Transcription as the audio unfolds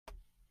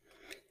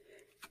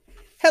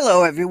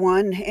Hello,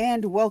 everyone,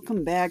 and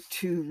welcome back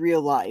to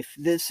Real Life.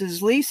 This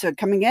is Lisa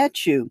coming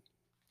at you.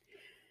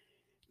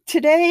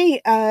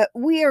 Today,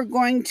 we are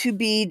going to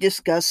be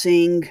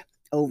discussing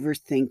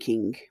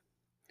overthinking,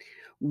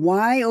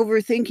 why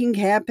overthinking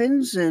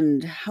happens,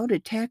 and how to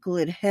tackle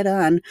it head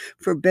on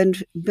for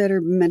better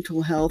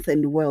mental health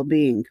and well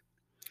being,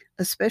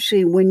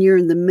 especially when you're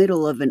in the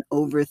middle of an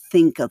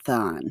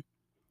overthink-a-thon.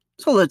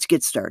 So let's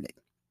get started.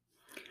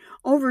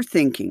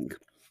 Overthinking.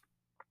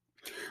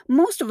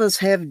 Most of us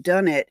have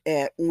done it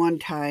at one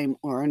time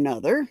or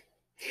another.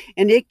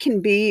 And it can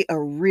be a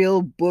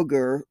real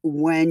booger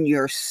when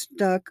you're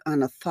stuck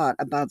on a thought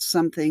about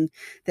something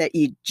that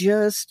you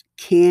just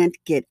can't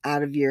get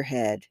out of your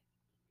head.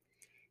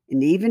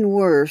 And even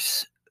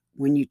worse,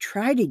 when you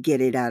try to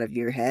get it out of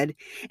your head,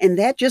 and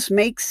that just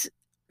makes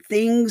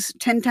things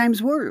 10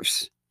 times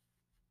worse.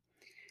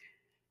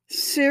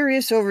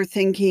 Serious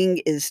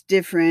overthinking is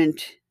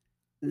different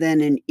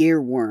than an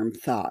earworm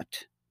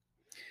thought.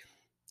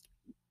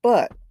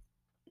 But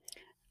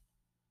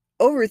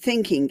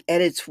overthinking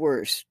at its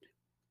worst,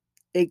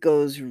 it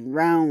goes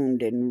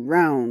round and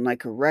round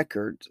like a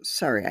record.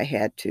 Sorry, I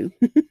had to.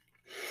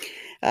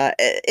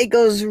 It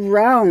goes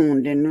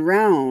round and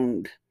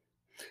round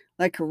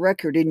like a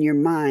record in your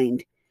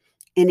mind,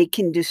 and it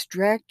can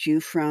distract you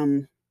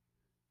from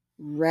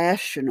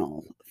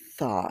rational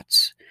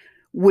thoughts,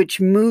 which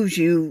moves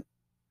you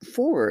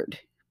forward.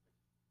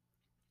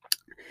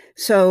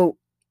 So,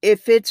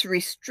 if it's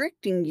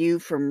restricting you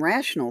from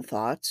rational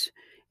thoughts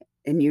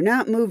and you're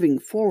not moving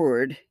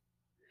forward,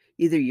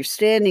 either you're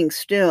standing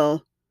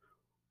still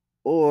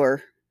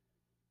or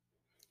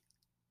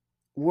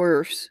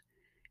worse,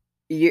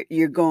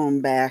 you're going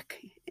back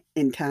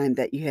in time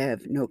that you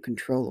have no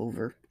control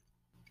over.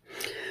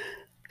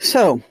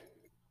 So,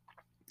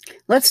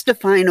 let's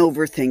define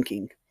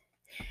overthinking.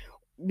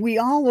 We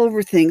all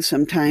overthink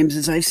sometimes,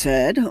 as I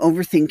said.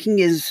 Overthinking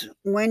is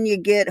when you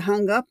get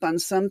hung up on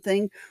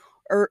something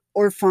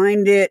or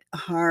find it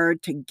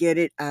hard to get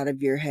it out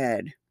of your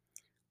head.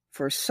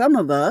 For some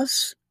of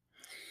us,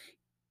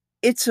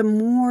 it's a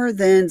more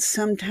than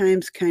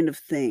sometimes kind of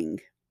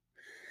thing.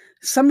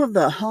 Some of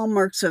the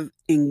hallmarks of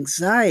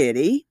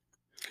anxiety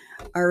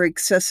are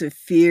excessive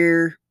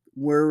fear,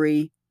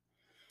 worry,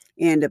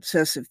 and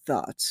obsessive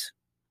thoughts.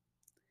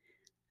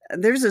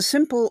 There's a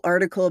simple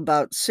article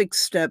about 6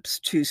 steps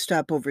to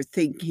stop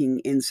overthinking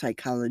in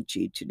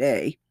Psychology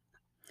Today.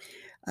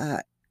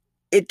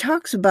 It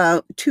talks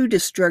about 2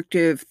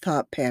 destructive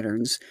thought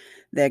patterns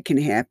that can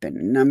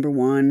happen. Number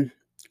 1,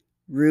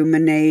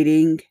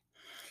 ruminating,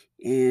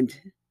 and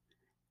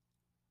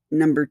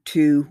number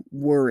 2,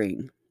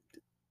 worrying.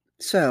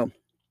 So,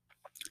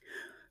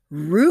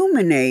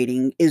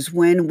 ruminating is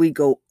when we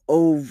go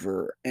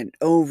over and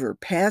over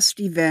past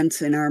events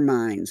in our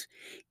minds,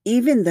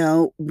 even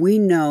though we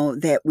know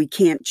that we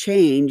can't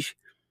change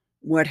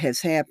what has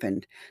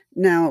happened.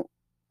 Now,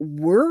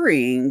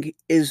 worrying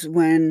is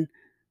when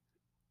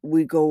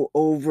we go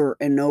over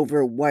and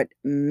over what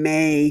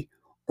may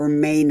or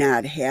may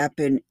not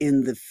happen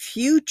in the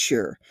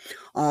future.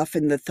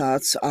 Often the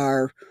thoughts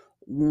are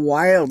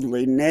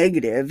wildly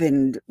negative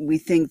and we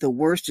think the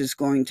worst is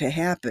going to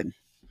happen.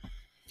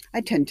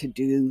 I tend to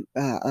do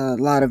a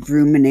lot of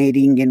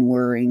ruminating and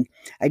worrying.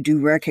 I do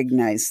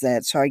recognize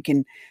that, so I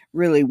can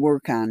really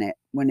work on it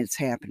when it's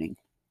happening.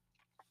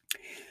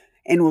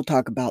 And we'll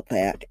talk about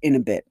that in a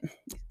bit.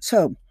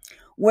 So,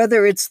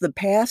 whether it's the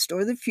past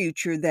or the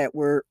future that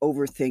we're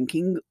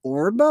overthinking,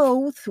 or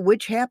both,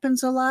 which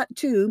happens a lot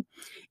too,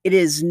 it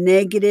is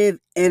negative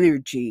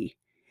energy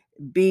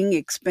being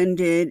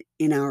expended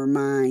in our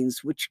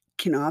minds, which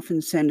can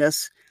often send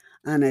us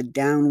on a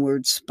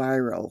downward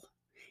spiral.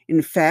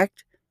 In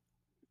fact,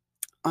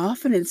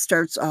 often it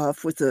starts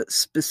off with a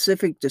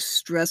specific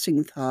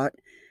distressing thought,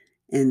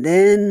 and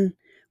then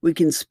we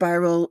can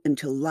spiral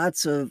into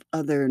lots of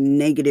other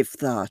negative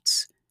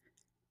thoughts.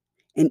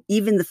 And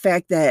even the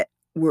fact that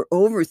we're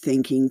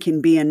overthinking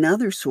can be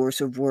another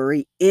source of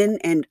worry in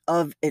and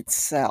of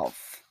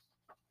itself.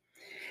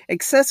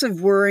 Excessive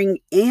worrying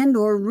and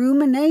or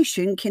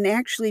rumination can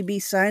actually be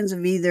signs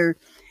of either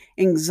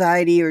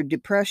anxiety or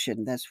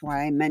depression. That's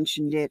why I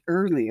mentioned it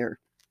earlier.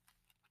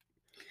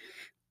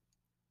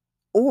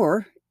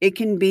 Or it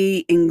can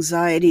be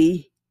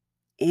anxiety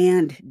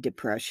and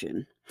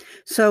depression.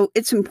 So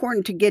it's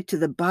important to get to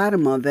the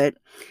bottom of it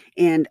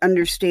and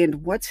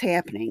understand what's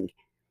happening.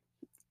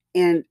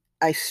 And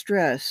I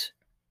stress,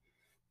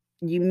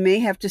 you may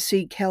have to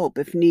seek help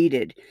if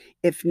needed.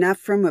 If not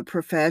from a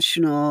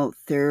professional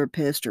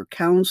therapist or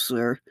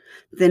counselor,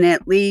 then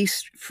at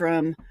least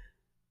from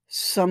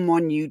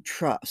someone you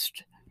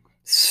trust,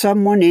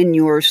 someone in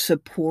your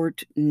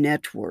support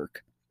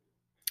network.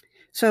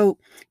 So,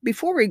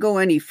 before we go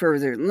any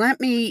further,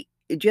 let me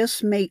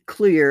just make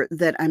clear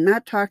that I'm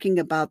not talking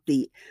about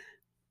the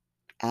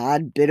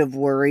odd bit of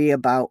worry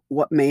about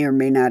what may or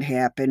may not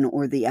happen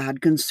or the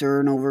odd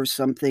concern over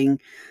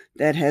something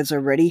that has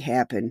already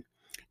happened.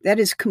 That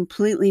is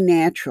completely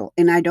natural,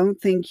 and I don't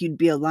think you'd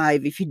be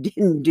alive if you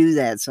didn't do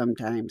that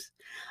sometimes.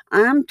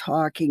 I'm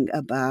talking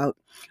about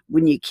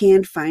when you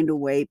can't find a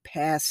way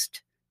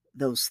past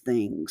those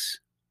things.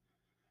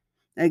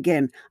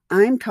 Again,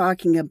 I'm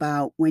talking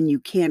about when you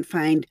can't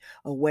find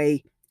a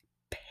way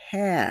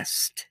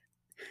past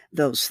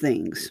those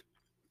things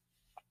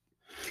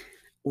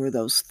or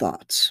those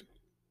thoughts.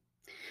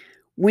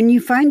 When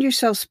you find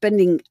yourself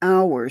spending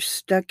hours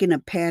stuck in a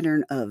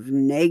pattern of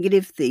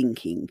negative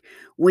thinking,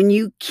 when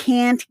you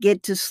can't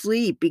get to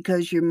sleep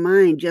because your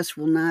mind just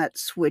will not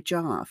switch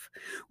off,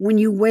 when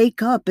you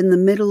wake up in the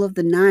middle of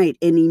the night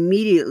and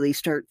immediately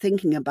start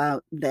thinking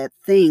about that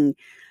thing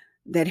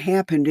that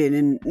happened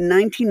in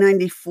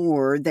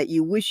 1994 that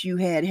you wish you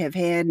had have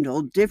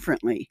handled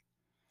differently,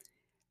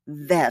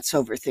 that's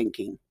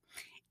overthinking.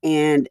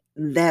 And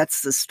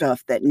that's the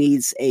stuff that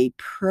needs a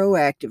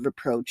proactive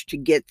approach to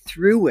get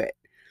through it,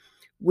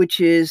 which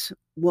is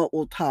what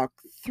we'll talk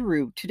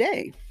through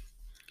today.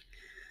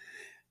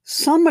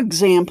 Some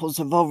examples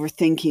of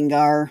overthinking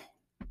are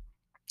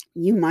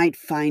you might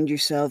find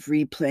yourself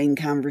replaying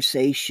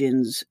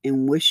conversations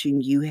and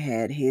wishing you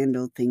had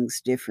handled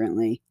things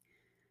differently.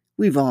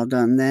 We've all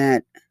done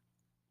that.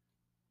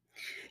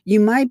 You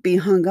might be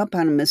hung up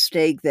on a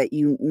mistake that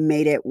you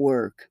made at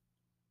work.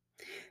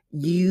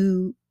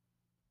 You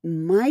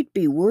might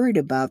be worried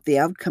about the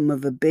outcome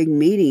of a big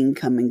meeting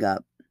coming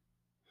up.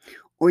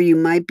 Or you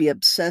might be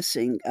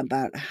obsessing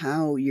about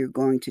how you're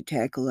going to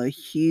tackle a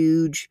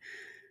huge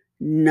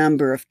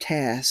number of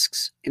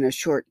tasks in a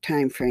short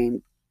time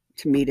frame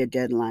to meet a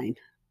deadline.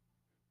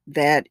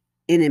 That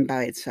in and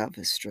by itself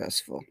is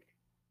stressful.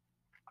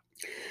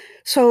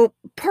 So,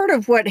 part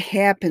of what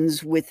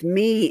happens with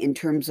me in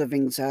terms of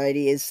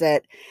anxiety is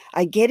that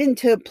I get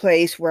into a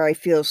place where I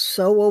feel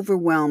so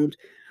overwhelmed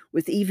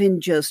with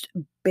even just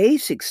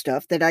basic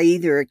stuff that I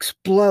either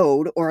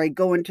explode or I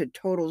go into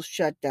total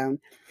shutdown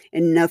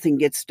and nothing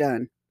gets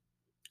done.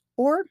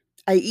 Or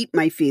I eat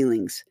my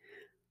feelings,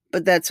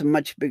 but that's a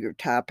much bigger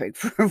topic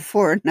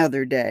for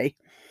another day.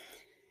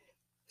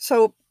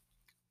 So,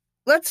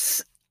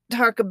 let's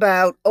talk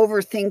about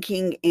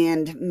overthinking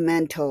and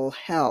mental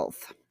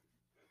health.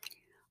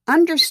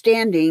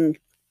 Understanding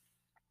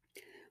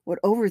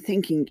what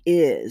overthinking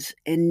is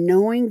and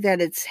knowing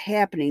that it's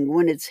happening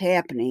when it's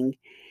happening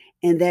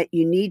and that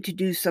you need to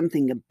do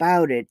something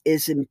about it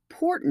is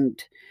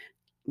important.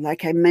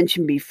 Like I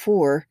mentioned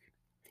before,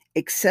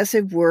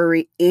 excessive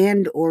worry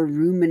and or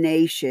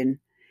rumination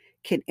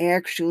can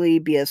actually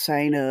be a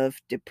sign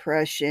of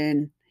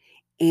depression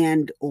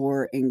and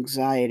or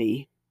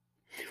anxiety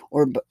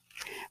or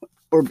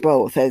or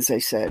both, as I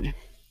said.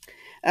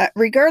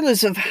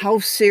 Regardless of how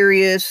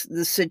serious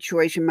the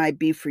situation might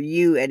be for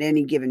you at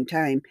any given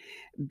time,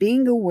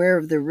 being aware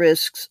of the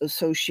risks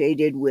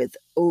associated with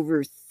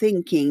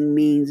overthinking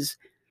means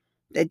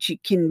that you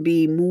can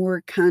be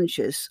more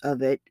conscious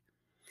of it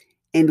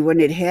and when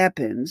it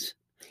happens,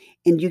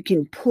 and you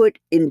can put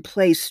in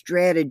place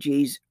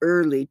strategies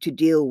early to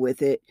deal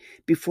with it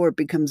before it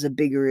becomes a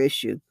bigger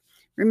issue.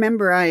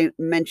 Remember, I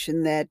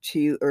mentioned that to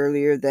you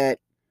earlier that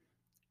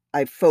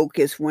I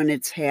focus when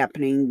it's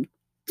happening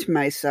to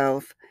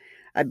myself.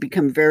 I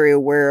become very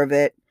aware of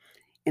it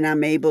and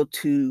I'm able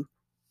to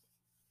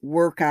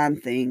work on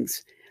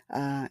things,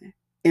 uh,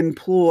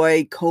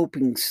 employ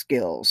coping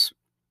skills.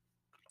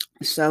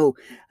 So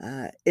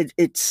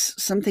it's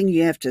something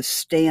you have to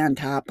stay on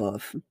top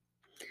of.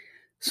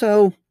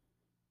 So,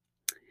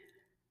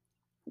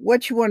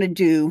 what you want to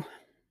do,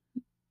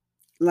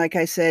 like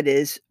I said,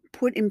 is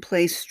put in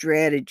place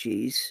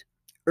strategies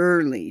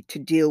early to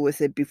deal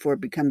with it before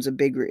it becomes a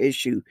bigger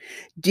issue.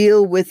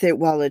 Deal with it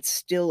while it's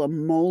still a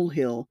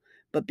molehill,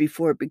 but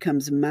before it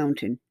becomes a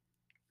mountain.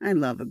 I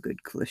love a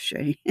good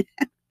cliche.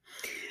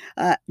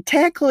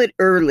 Tackle it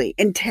early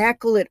and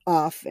tackle it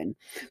often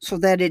so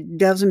that it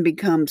doesn't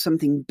become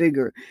something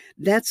bigger.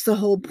 That's the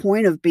whole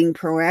point of being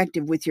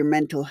proactive with your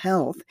mental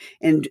health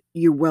and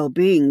your well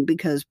being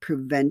because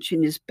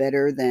prevention is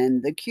better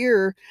than the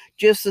cure,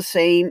 just the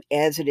same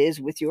as it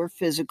is with your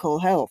physical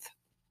health.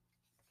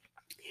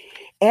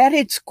 At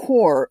its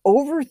core,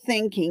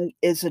 overthinking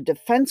is a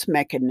defense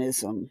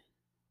mechanism,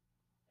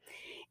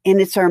 and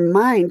it's our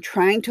mind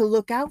trying to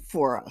look out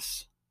for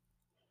us.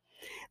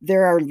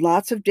 There are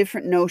lots of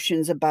different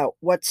notions about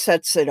what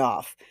sets it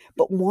off.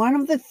 But one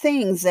of the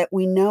things that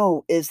we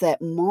know is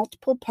that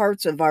multiple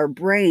parts of our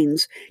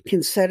brains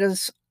can set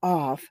us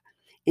off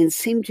and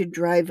seem to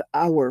drive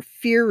our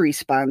fear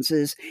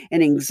responses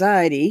and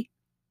anxiety.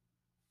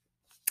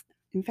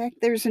 In fact,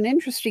 there's an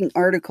interesting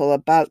article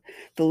about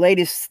the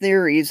latest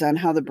theories on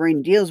how the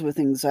brain deals with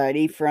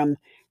anxiety from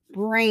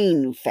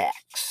Brain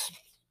Facts.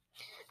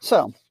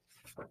 So,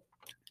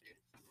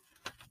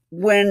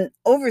 when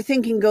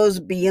overthinking goes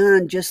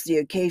beyond just the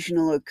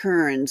occasional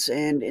occurrence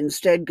and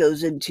instead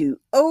goes into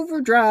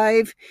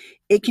overdrive,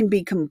 it can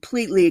be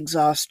completely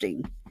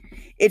exhausting.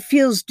 It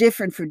feels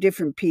different for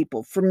different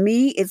people. For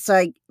me, it's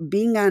like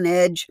being on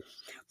edge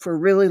for a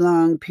really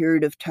long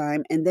period of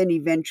time, and then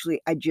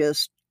eventually I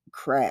just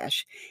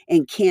crash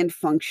and can't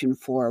function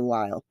for a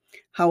while.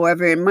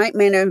 However, it might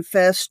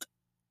manifest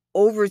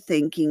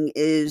overthinking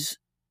is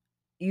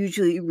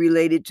usually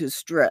related to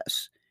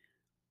stress,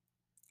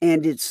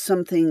 and it's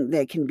something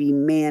that can be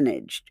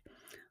managed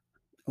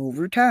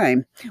over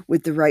time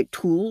with the right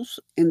tools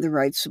and the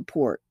right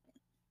support.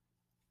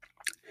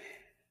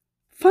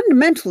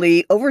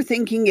 Fundamentally,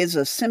 overthinking is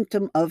a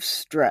symptom of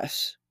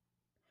stress.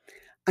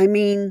 I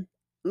mean,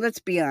 let's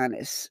be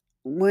honest.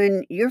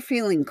 When you're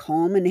feeling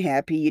calm and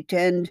happy, you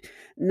tend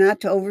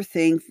not to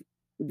overthink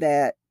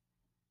that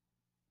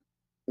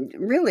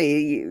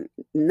really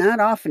not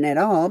often at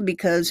all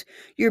because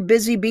you're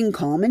busy being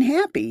calm and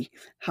happy.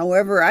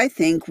 However, I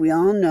think we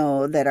all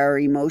know that our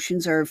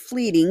emotions are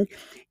fleeting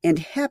and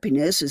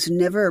happiness is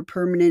never a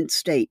permanent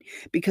state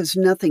because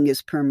nothing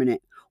is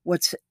permanent.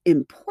 What's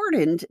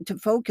important to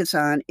focus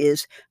on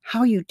is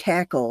how you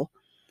tackle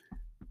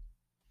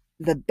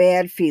the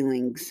bad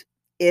feelings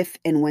if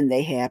and when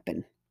they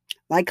happen.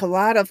 Like a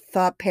lot of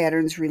thought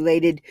patterns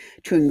related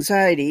to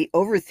anxiety,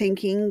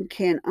 overthinking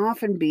can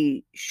often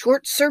be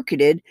short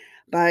circuited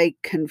by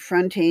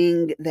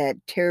confronting that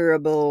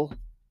terrible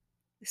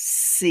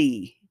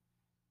C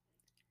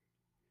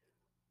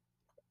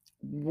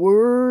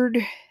word,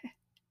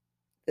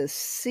 the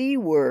C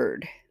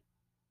word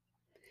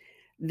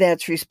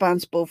that's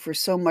responsible for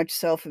so much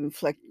self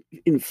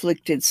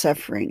inflicted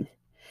suffering.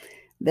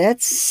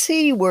 That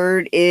C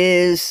word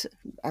is,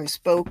 I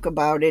spoke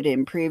about it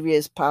in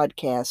previous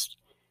podcasts.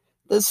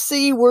 The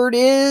C word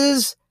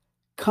is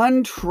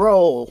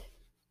control.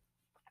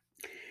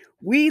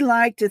 We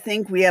like to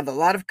think we have a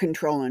lot of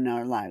control in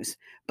our lives,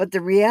 but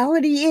the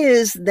reality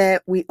is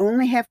that we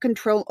only have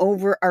control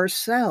over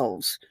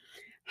ourselves,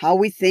 how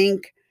we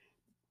think,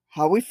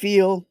 how we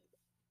feel,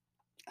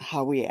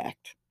 how we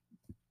act.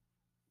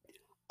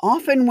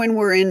 Often, when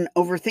we're in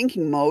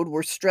overthinking mode,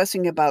 we're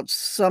stressing about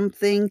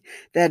something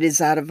that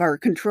is out of our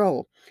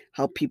control,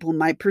 how people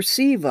might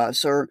perceive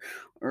us, or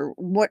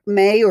what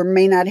may or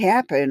may not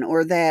happen,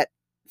 or that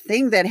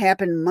thing that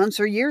happened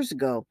months or years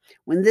ago.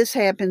 When this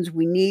happens,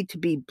 we need to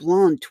be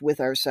blunt with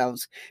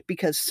ourselves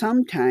because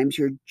sometimes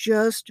you're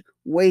just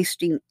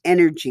wasting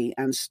energy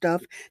on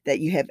stuff that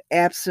you have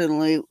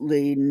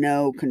absolutely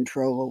no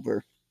control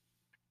over.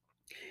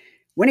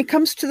 When it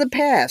comes to the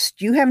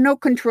past, you have no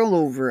control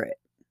over it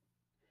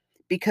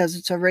because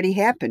it's already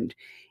happened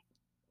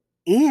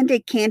and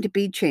it can't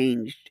be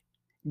changed.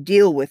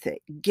 Deal with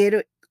it, get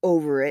it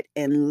over it,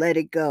 and let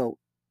it go.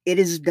 It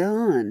is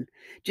done.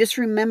 Just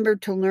remember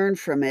to learn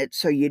from it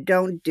so you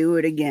don't do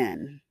it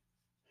again.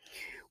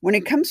 When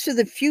it comes to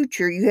the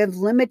future, you have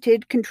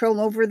limited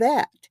control over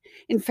that.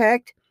 In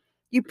fact,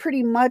 you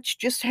pretty much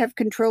just have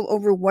control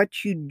over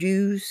what you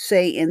do,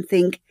 say, and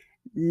think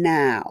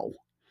now,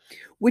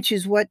 which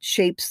is what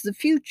shapes the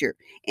future.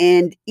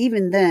 And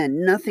even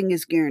then, nothing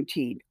is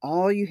guaranteed.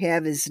 All you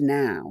have is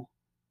now.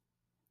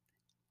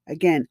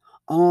 Again,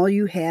 all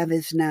you have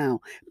is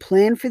now.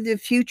 Plan for the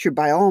future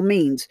by all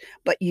means,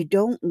 but you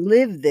don't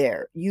live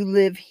there. You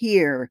live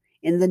here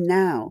in the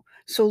now.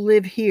 So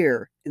live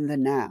here in the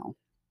now.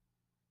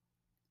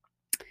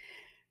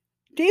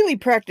 Daily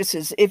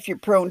practices if you're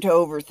prone to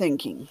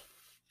overthinking.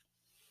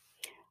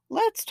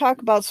 Let's talk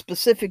about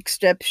specific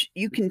steps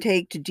you can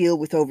take to deal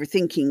with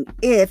overthinking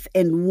if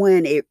and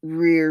when it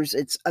rears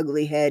its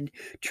ugly head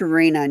to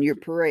rain on your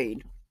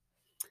parade.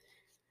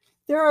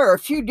 There are a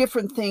few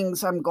different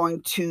things I'm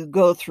going to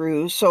go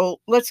through,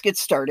 so let's get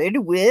started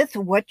with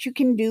what you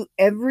can do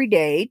every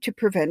day to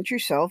prevent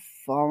yourself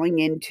falling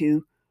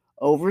into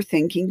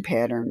overthinking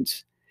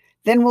patterns.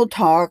 Then we'll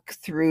talk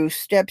through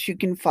steps you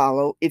can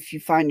follow if you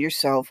find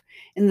yourself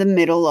in the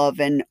middle of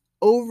an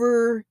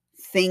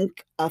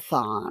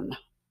overthink-a-thon.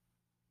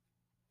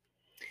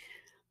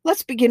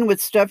 Let's begin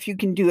with stuff you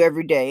can do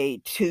every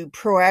day to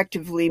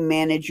proactively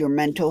manage your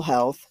mental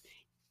health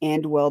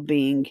and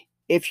well-being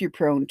if you're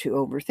prone to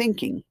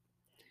overthinking.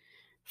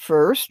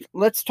 First,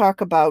 let's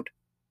talk about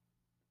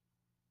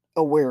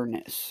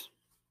awareness.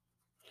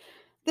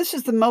 This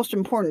is the most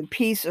important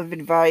piece of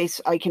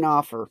advice I can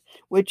offer,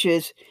 which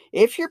is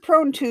if you're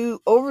prone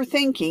to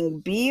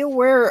overthinking, be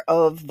aware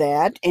of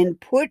that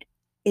and put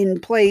in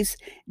place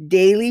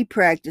daily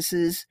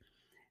practices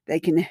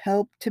that can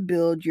help to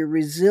build your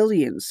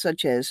resilience,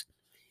 such as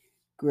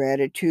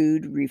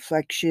gratitude,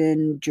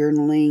 reflection,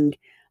 journaling,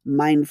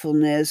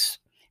 mindfulness.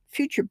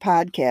 Future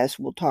podcasts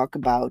will talk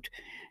about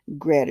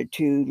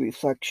gratitude,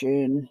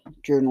 reflection,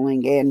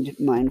 journaling, and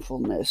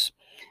mindfulness.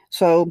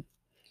 So,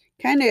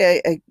 kind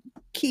of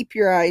keep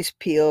your eyes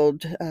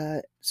peeled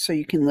so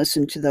you can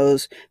listen to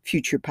those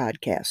future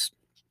podcasts.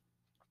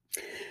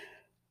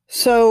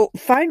 So,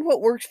 find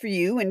what works for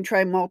you and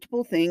try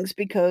multiple things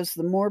because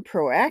the more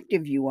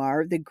proactive you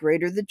are, the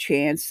greater the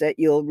chance that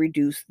you'll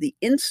reduce the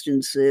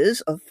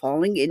instances of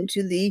falling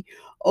into the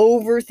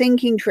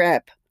overthinking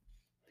trap.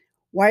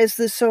 Why is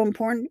this so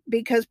important?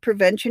 Because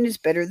prevention is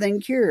better than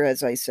cure,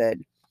 as I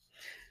said.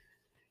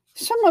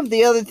 Some of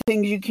the other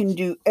things you can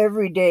do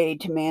every day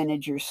to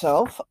manage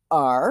yourself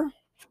are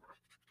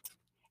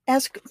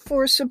ask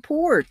for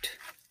support.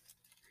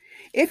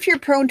 If you're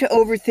prone to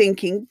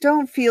overthinking,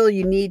 don't feel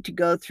you need to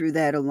go through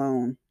that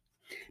alone,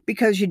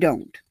 because you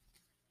don't.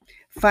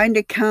 Find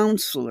a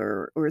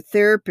counselor or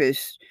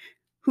therapist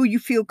who you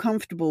feel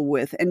comfortable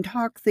with and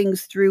talk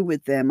things through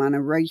with them on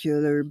a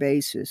regular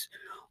basis.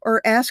 Or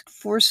ask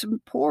for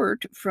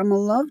support from a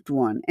loved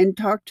one and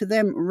talk to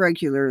them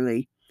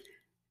regularly,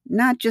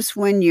 not just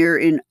when you're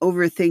in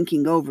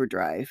overthinking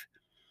overdrive.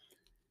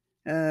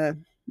 Uh,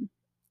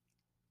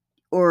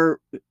 or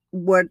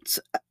what's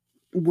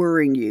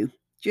worrying you.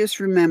 Just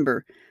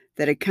remember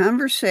that a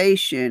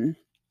conversation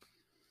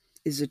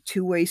is a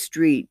two-way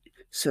street.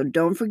 So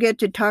don't forget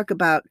to talk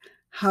about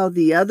how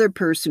the other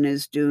person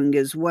is doing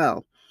as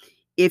well.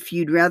 If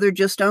you'd rather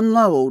just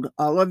unload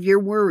all of your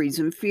worries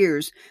and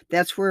fears,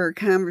 that's where a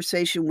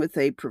conversation with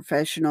a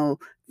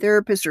professional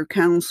therapist or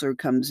counselor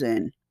comes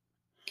in.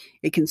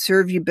 It can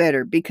serve you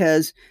better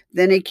because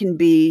then it can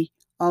be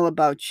all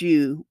about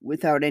you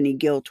without any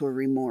guilt or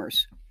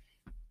remorse.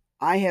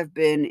 I have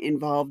been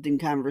involved in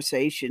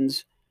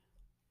conversations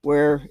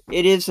where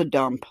it is a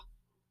dump,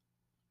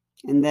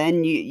 and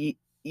then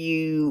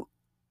you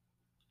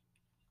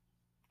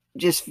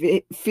just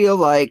feel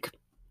like,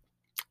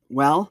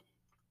 well,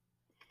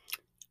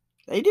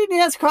 they didn't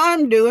ask how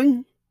I'm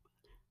doing,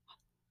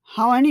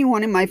 how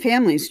anyone in my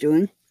family's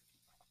doing.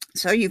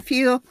 So you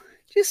feel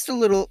just a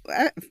little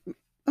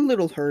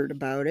hurt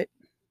about it.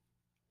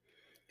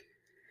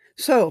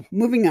 So,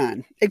 moving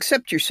on.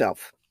 Accept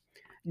yourself.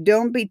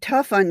 Don't be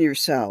tough on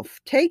yourself.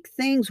 Take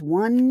things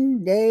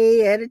one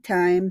day at a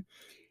time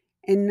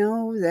and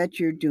know that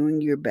you're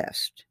doing your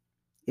best.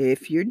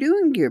 If you're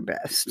doing your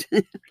best.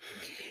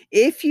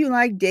 If you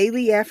like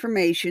daily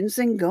affirmations,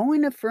 then go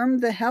and affirm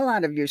the hell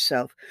out of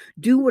yourself.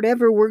 Do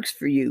whatever works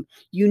for you.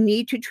 You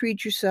need to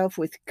treat yourself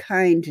with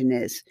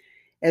kindness.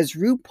 As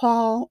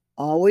RuPaul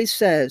always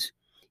says,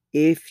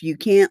 if you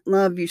can't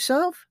love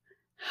yourself,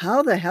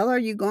 how the hell are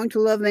you going to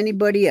love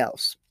anybody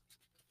else?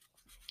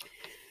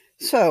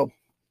 So,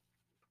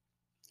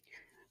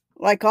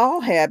 like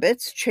all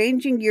habits,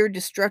 changing your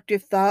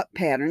destructive thought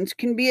patterns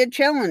can be a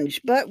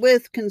challenge, but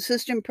with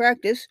consistent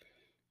practice,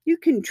 you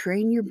can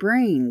train your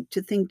brain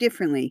to think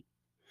differently.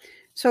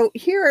 So,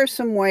 here are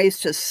some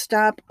ways to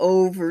stop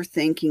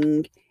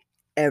overthinking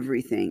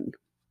everything.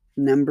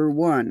 Number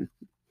one,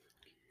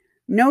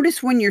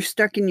 notice when you're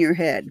stuck in your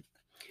head.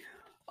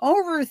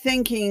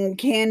 Overthinking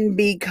can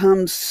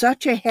become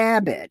such a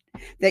habit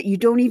that you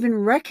don't even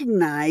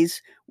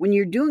recognize when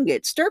you're doing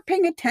it. Start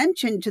paying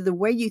attention to the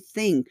way you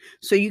think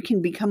so you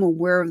can become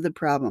aware of the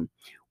problem.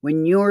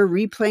 When you're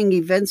replaying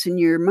events in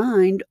your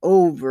mind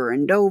over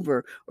and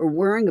over or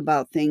worrying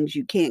about things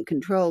you can't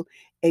control,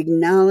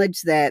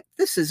 acknowledge that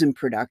this isn't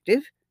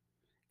productive.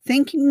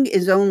 Thinking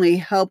is only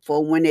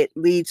helpful when it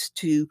leads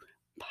to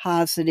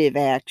positive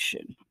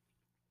action.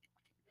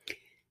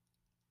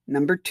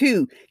 Number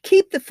two,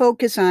 keep the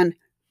focus on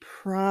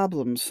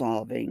problem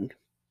solving.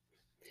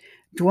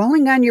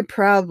 Dwelling on your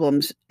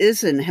problems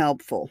isn't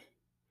helpful,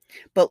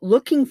 but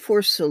looking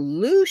for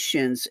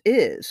solutions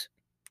is.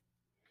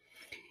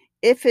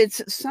 If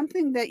it's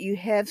something that you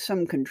have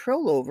some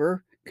control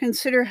over,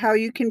 consider how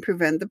you can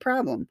prevent the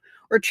problem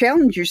or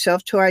challenge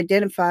yourself to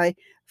identify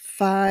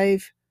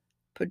 5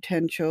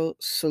 potential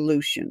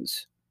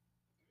solutions.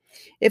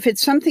 If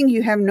it's something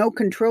you have no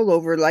control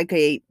over, like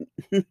a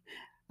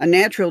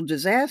natural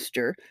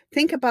disaster,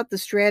 think about the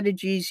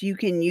strategies you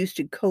can use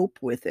to cope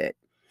with it.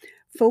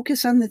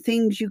 Focus on the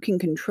things you can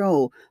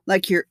control,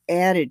 like your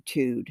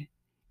attitude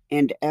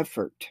and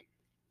effort.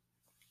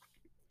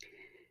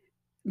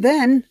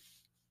 Then,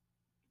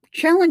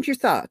 challenge your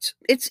thoughts.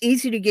 It's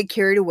easy to get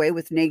carried away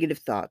with negative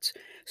thoughts.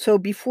 So,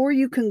 before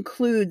you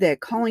conclude that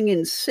calling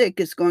in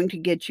sick is going to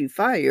get you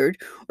fired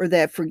or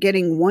that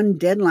forgetting one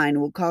deadline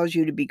will cause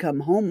you to become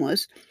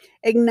homeless,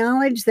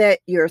 acknowledge that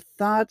your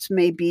thoughts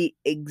may be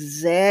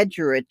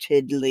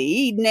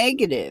exaggeratedly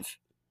negative.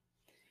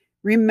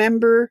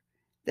 Remember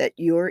that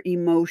your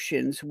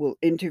emotions will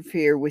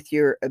interfere with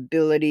your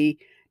ability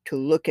to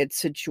look at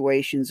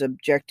situations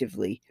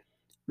objectively.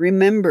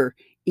 Remember,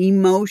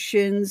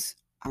 emotions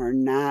are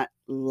not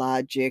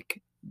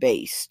logic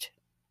based.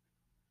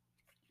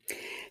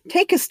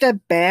 Take a step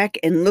back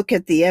and look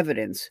at the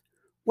evidence.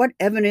 What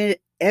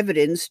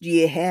evidence do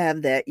you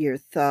have that your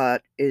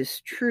thought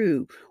is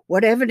true?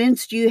 What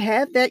evidence do you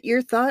have that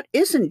your thought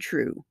isn't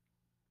true?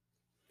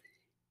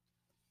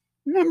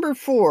 Number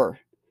 4,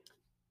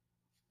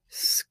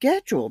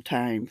 schedule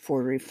time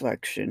for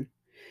reflection.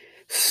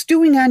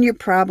 Stewing on your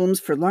problems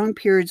for long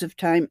periods of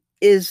time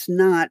is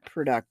not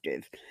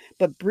productive,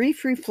 but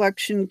brief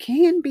reflection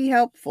can be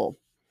helpful.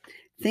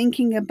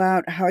 Thinking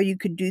about how you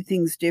could do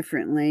things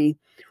differently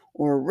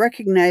or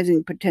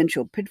recognizing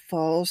potential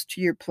pitfalls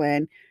to your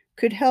plan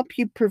could help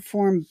you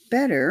perform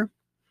better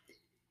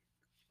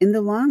in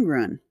the long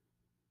run.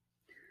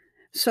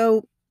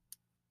 So,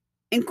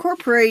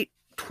 incorporate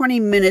 20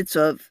 minutes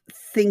of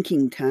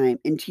thinking time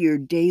into your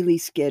daily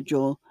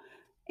schedule,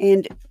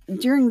 and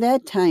during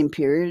that time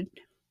period,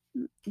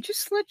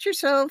 just let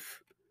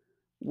yourself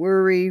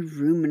worry,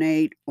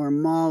 ruminate, or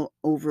mull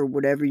over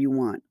whatever you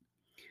want.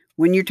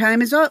 When your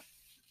time is up,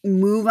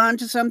 move on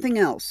to something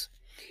else.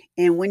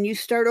 And when you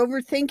start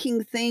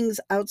overthinking things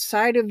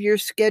outside of your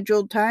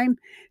scheduled time,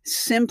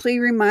 simply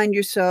remind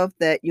yourself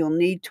that you'll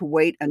need to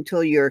wait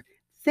until your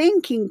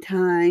thinking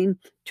time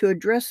to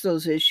address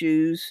those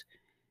issues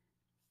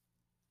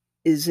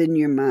is in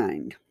your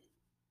mind.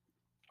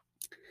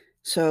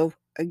 So,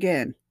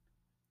 again,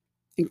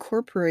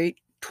 incorporate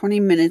 20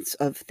 minutes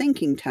of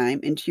thinking time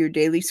into your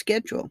daily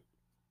schedule.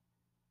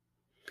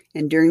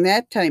 And during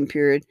that time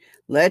period,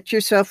 let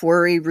yourself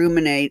worry,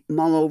 ruminate,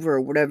 mull over,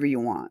 or whatever you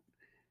want.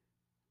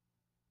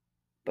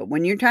 But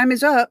when your time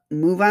is up,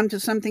 move on to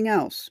something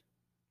else.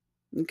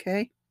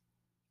 Okay?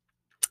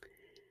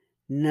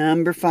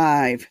 Number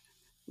 5,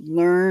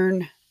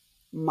 learn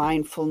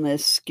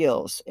mindfulness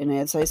skills. And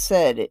as I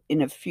said,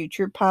 in a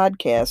future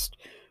podcast,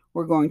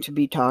 we're going to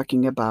be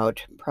talking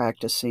about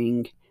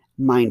practicing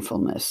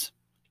mindfulness.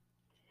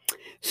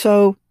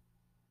 So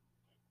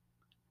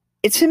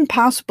it's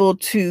impossible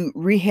to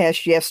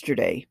rehash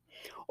yesterday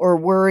or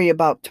worry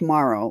about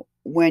tomorrow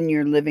when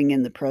you're living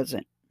in the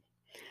present.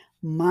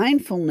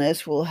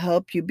 Mindfulness will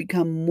help you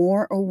become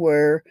more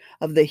aware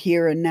of the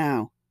here and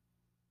now.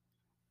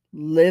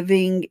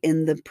 Living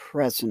in the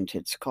present,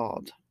 it's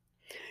called.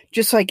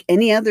 Just like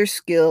any other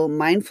skill,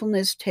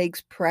 mindfulness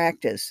takes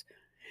practice,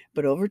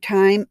 but over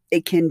time,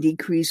 it can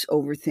decrease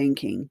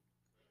overthinking.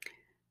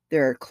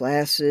 There are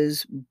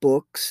classes,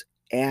 books,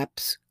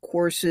 apps,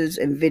 courses,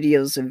 and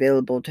videos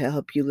available to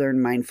help you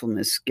learn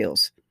mindfulness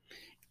skills.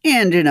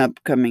 And an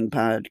upcoming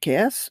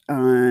podcast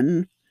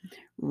on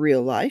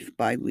Real Life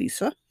by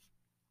Lisa.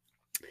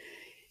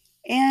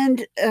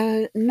 And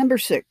number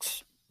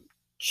 6,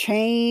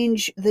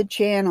 change the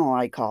channel,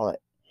 I call it.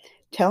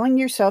 Telling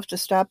yourself to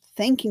stop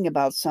thinking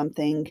about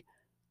something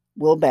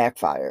will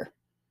backfire.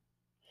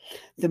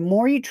 The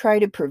more you try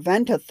to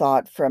prevent a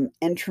thought from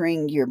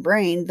entering your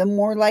brain, the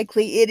more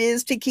likely it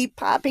is to keep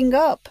popping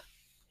up.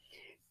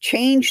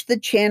 Change the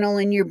channel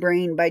in your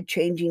brain by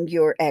changing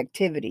your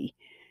activity,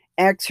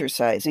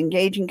 exercise,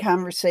 engage in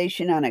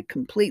conversation on a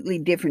completely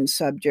different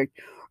subject,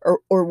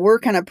 or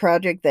work on a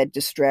project that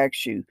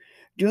distracts you.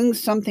 Doing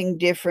something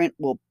different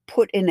will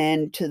put an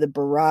end to the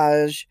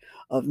barrage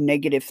of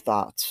negative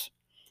thoughts.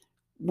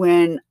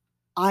 When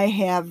I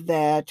have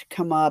that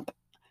come up,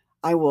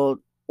 I will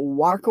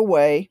walk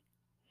away.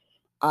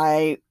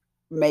 I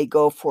may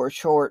go for a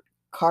short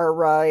car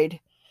ride.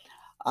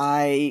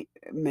 I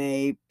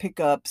may pick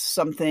up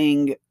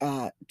something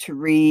to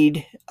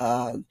read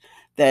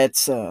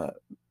that's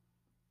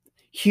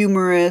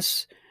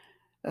humorous,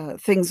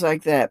 things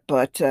like that.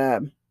 But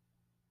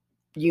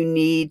you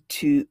need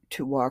to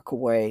walk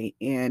away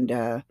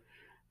and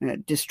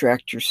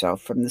distract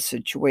yourself from the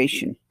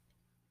situation.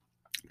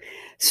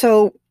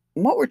 So,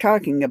 what we're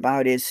talking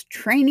about is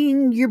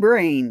training your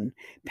brain.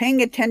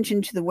 Paying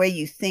attention to the way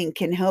you think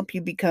can help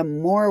you become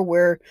more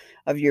aware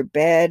of your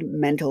bad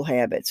mental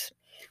habits.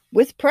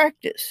 With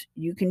practice,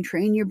 you can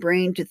train your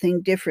brain to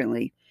think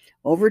differently.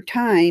 Over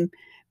time,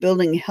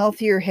 building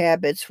healthier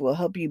habits will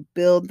help you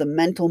build the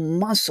mental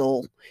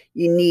muscle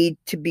you need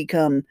to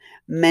become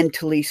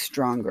mentally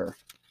stronger.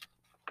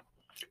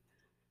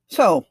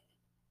 So,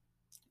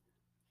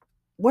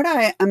 what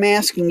I'm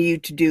asking you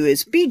to do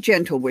is be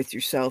gentle with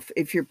yourself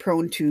if you're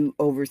prone to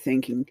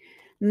overthinking.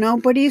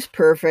 Nobody's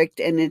perfect,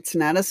 and it's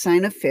not a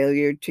sign of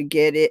failure to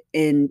get it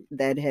in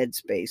that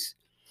headspace.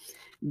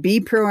 Be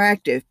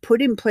proactive.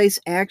 Put in place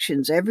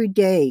actions every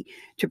day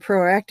to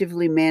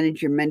proactively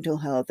manage your mental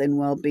health and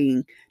well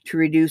being to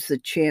reduce the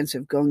chance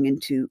of going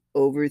into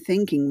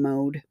overthinking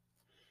mode.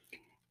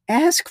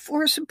 Ask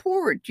for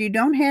support. You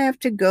don't have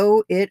to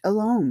go it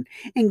alone.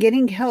 And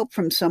getting help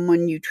from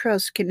someone you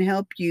trust can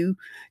help you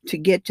to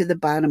get to the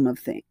bottom of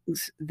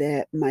things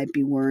that might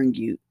be worrying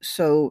you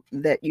so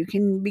that you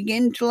can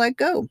begin to let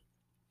go.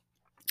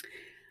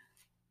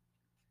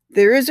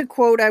 There is a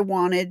quote I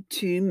wanted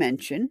to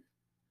mention.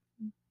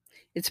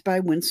 It's by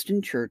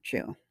Winston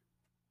Churchill.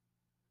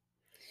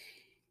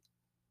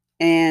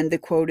 And the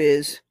quote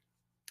is,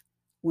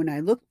 "When I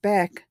look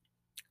back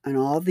on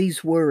all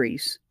these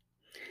worries,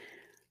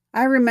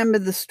 I remember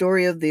the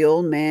story of the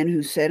old man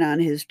who said on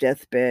his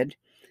deathbed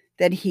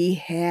that he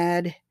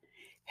had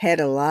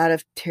a lot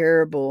of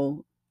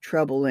terrible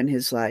trouble in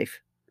his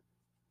life,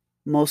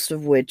 most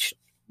of which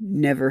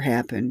never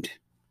happened."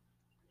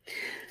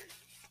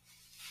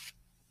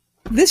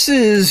 This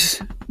is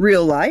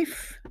Real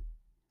Life,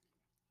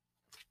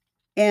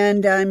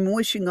 and I'm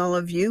wishing all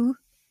of you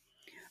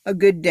a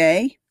good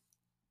day.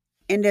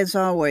 And as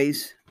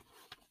always,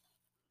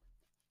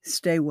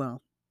 stay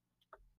well.